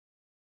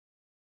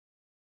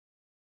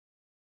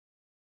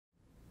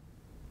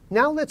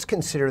Now let's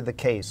consider the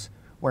case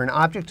where an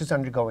object is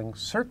undergoing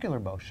circular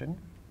motion,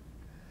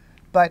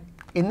 but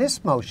in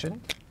this motion,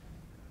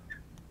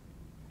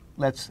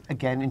 let's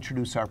again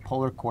introduce our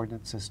polar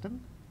coordinate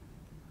system,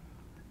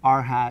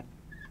 r hat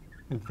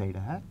and theta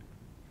hat.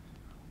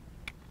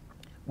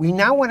 We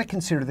now want to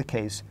consider the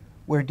case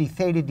where d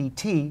theta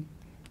dt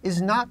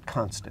is not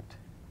constant.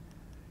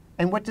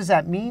 And what does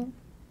that mean?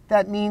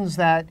 That means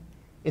that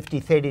if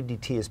d theta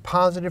dt is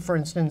positive, for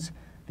instance,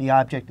 the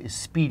object is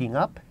speeding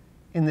up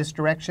in this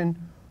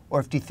direction, or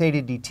if d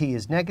theta dt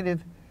is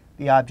negative,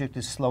 the object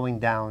is slowing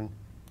down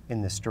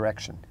in this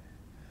direction.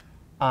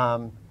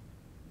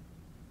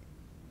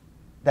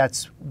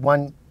 That's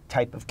one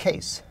type of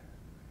case.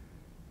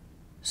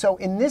 So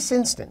in this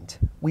instant,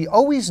 we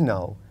always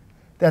know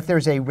that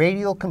there's a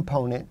radial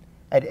component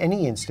at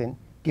any instant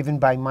given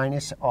by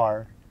minus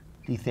r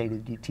d theta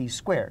dt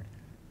squared.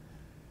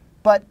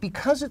 But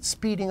because it's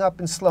speeding up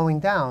and slowing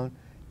down,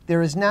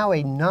 there is now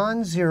a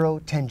non-zero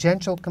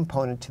tangential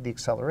component to the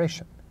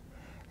acceleration.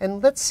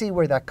 And let's see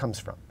where that comes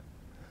from.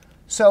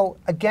 So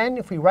again,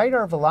 if we write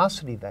our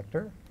velocity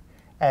vector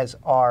as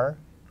r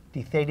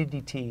d theta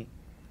dt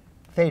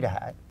theta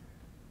hat,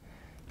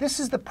 this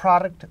is the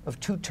product of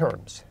two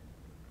terms.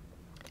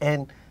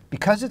 And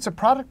because it's a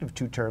product of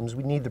two terms,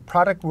 we need the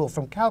product rule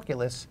from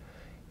calculus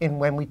in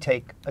when we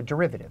take a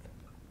derivative.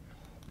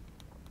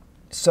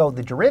 So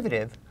the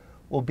derivative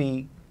will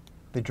be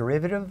the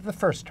derivative of the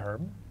first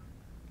term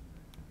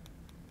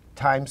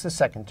times the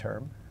second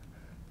term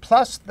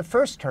plus the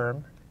first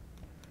term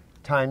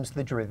times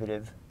the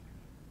derivative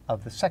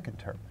of the second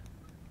term.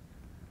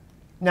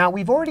 Now,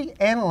 we've already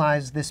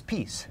analyzed this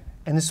piece,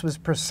 and this was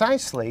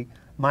precisely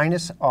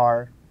minus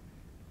r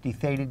d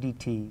theta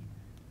dt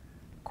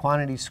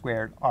quantity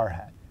squared r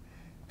hat.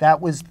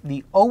 That was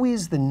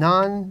always the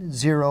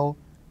non-zero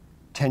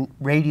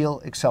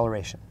radial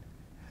acceleration.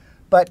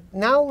 But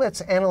now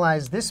let's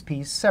analyze this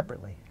piece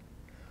separately.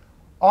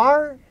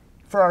 R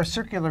for our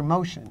circular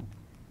motion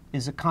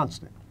is a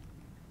constant.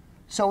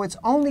 So it's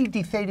only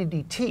d theta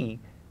dt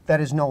that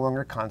is no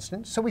longer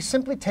constant. So we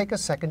simply take a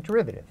second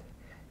derivative.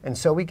 And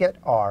so we get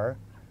r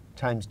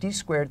times d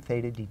squared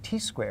theta dt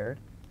squared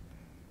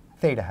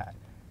theta hat.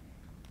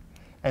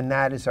 And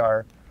that is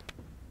our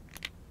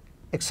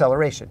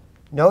acceleration.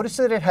 Notice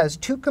that it has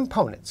two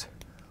components.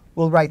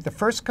 We'll write the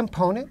first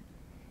component,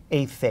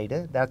 a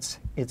theta, that's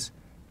its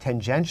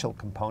tangential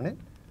component,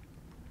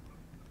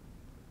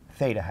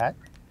 theta hat,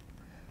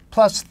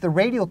 plus the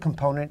radial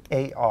component,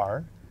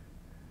 ar,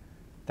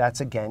 that's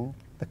again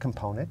the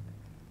component,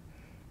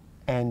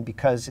 and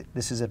because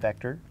this is a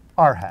vector,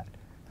 r hat,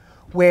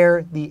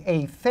 where the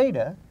a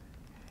theta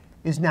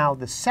is now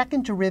the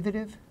second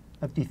derivative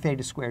of d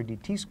theta squared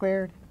dt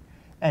squared,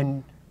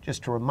 and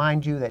just to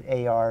remind you that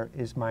ar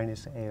is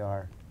minus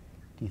ar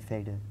d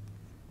theta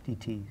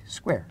dt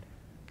squared.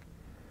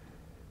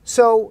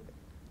 So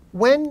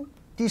when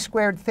d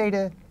squared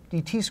theta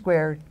dt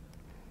squared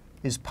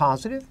is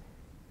positive,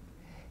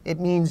 it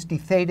means d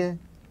theta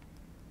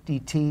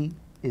dt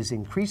is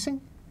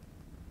increasing.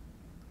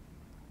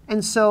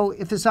 And so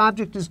if this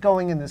object is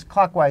going in this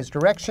clockwise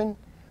direction,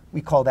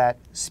 we call that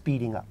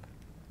speeding up.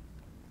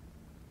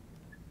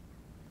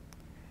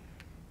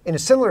 In a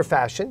similar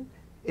fashion,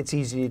 it's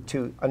easy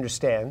to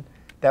understand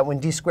that when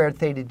d squared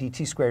theta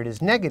dt squared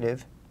is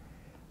negative,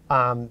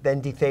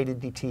 then d theta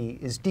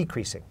dt is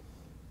decreasing.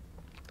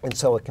 And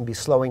so it can be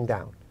slowing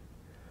down.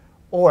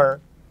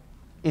 Or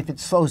if it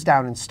slows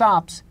down and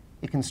stops,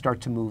 it can start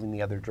to move in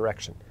the other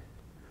direction.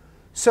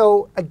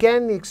 So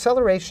again, the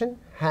acceleration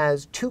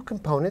has two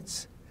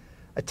components,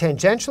 a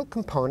tangential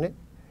component,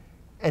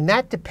 and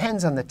that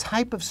depends on the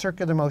type of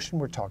circular motion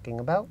we're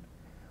talking about,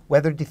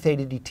 whether d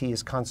theta dt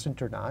is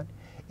constant or not.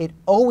 It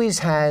always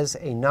has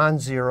a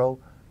non-zero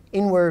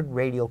inward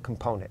radial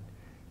component,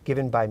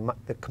 given by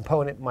the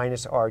component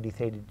minus r d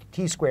theta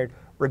dt squared,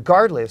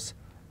 regardless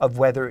of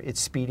whether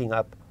it's speeding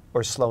up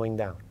or slowing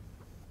down.